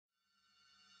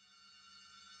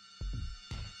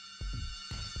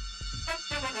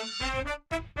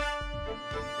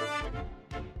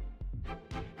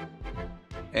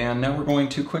And now we're going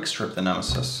to quick strip the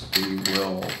Nemesis. We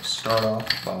will start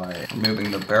off by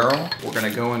removing the barrel. We're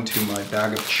gonna go into my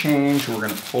bag of change. We're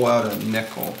gonna pull out a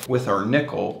nickel. With our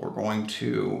nickel, we're going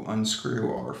to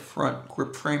unscrew our front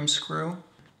grip frame screw.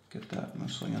 Get that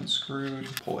mostly unscrewed,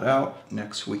 pull it out.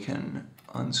 Next we can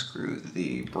unscrew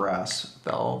the brass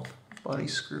valve body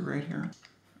screw right here.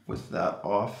 With that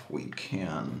off, we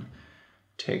can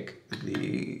take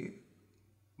the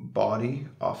body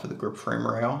off of the grip frame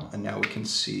rail, and now we can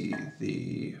see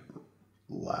the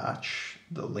latch,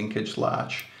 the linkage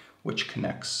latch, which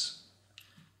connects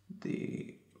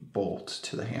the bolt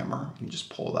to the hammer. You just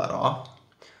pull that off.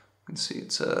 You can see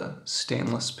it's a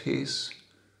stainless piece.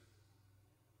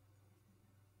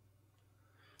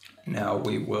 Now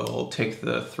we will take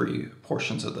the three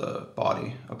portions of the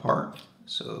body apart.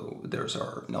 So there's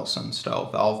our Nelson style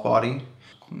valve body.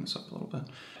 Clean this up a little bit.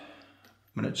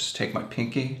 I'm gonna just take my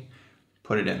pinky,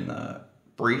 put it in the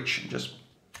breech, and just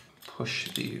push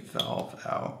the valve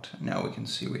out. Now we can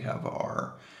see we have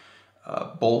our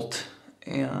bolt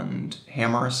and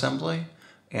hammer assembly,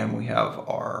 and we have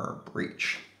our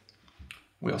breech.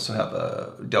 We also have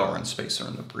a Delrin spacer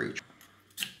in the breech.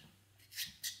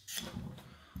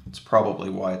 It's probably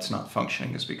why it's not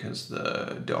functioning, is because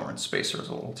the Delrin spacer is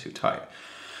a little too tight.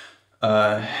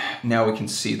 Now we can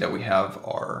see that we have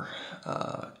our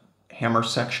hammer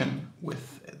section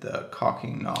with the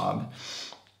cocking knob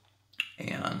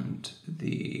and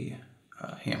the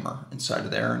hammer inside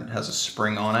of there, and it has a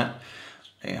spring on it,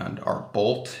 and our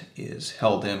bolt is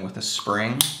held in with a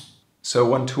spring. So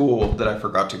one tool that I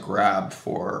forgot to grab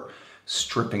for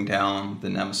stripping down the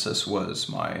Nemesis was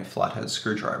my flathead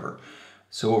screwdriver.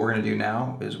 So what we're going to do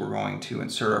now is we're going to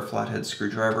insert our flathead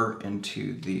screwdriver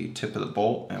into the tip of the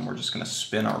bolt, and we're just going to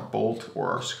spin our bolt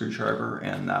or our screwdriver,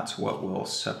 and that's what will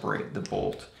separate the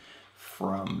bolt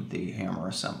from the hammer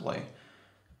assembly.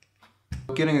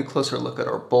 Getting a closer look at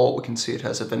our bolt, we can see it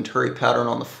has a venturi pattern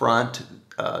on the front.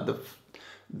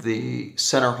 The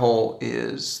center hole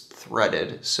is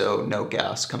threaded, so no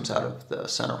gas comes out of the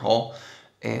center hole,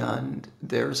 and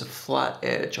there's a flat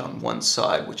edge on one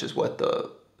side, which is what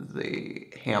the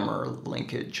hammer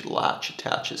linkage latch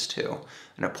attaches to,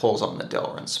 and it pulls on the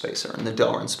Delrin spacer, and the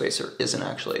Delrin spacer isn't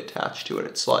actually attached to it.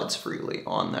 It slides freely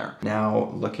on there. Now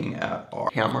looking at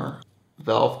our hammer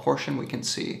valve portion, we can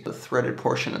see the threaded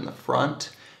portion in the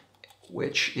front,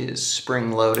 which is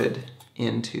spring loaded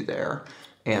into there,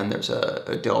 and there's a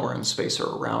Delrin spacer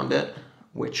around it,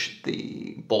 which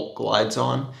the bolt glides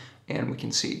on, and we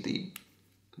can see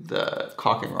the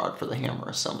cocking rod for the hammer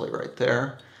assembly right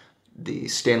there. The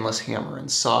stainless hammer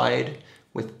inside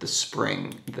with the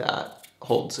spring that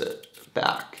holds it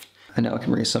back. And now I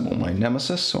can reassemble my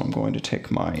Nemesis, so I'm going to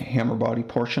take my hammer body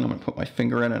portion, I'm going to put my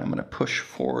finger in it, and I'm going to push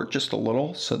forward just a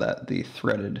little so that the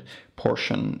threaded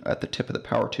portion at the tip of the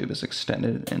power tube is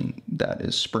extended, and that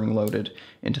is spring loaded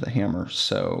into the hammer.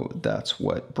 So that's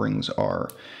what brings our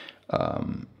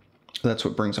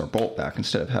bolt back,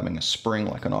 instead of having a spring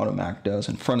like an Automac does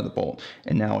in front of the bolt.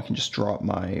 And now I can just drop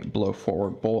my blow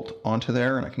forward bolt onto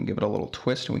there, and I can give it a little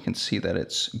twist, and we can see that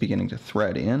it's beginning to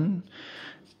thread in.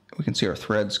 We can see our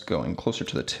threads going closer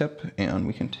to the tip, and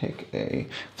we can take a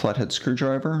flathead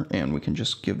screwdriver and we can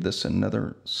just give this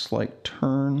another slight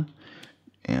turn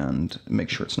and make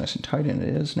sure it's nice and tight, and it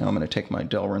is. Now I'm going to take my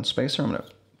Delrin spacer, I'm going to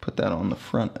put that on the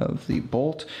front of the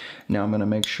bolt. Now I'm going to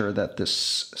make sure that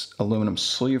this aluminum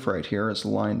sleeve right here is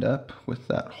lined up with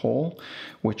that hole,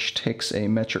 which takes a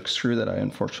metric screw that I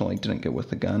unfortunately didn't get with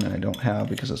the gun, and I don't have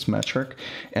because it's metric.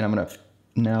 And I'm going to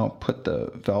now put the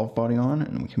valve body on,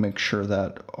 and we can make sure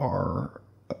that our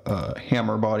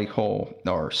hammer body hole,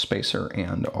 our spacer,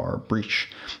 and our breech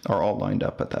are all lined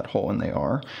up at that hole, and they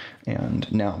are. And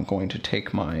now I'm going to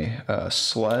take my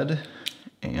sled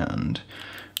and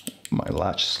my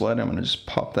latch sled. I'm going to just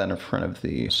pop that in front of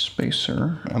the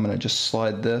spacer. I'm going to just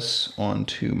slide this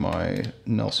onto my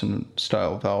Nelson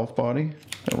style valve body.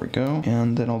 There we go.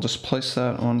 And then I'll just place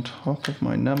that on top of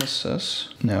my Nemesis.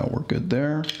 Now we're good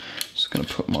there. Just going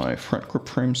to put my front grip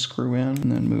frame screw in,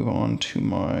 and then move on to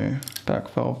my back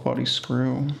valve body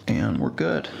screw, and we're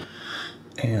good.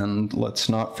 And let's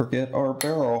not forget our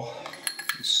barrel.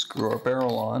 Screw our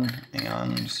barrel on,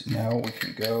 and now we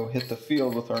can go hit the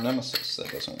field with our Nemesis.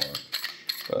 That doesn't work,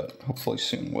 but hopefully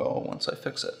soon will once I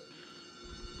fix it.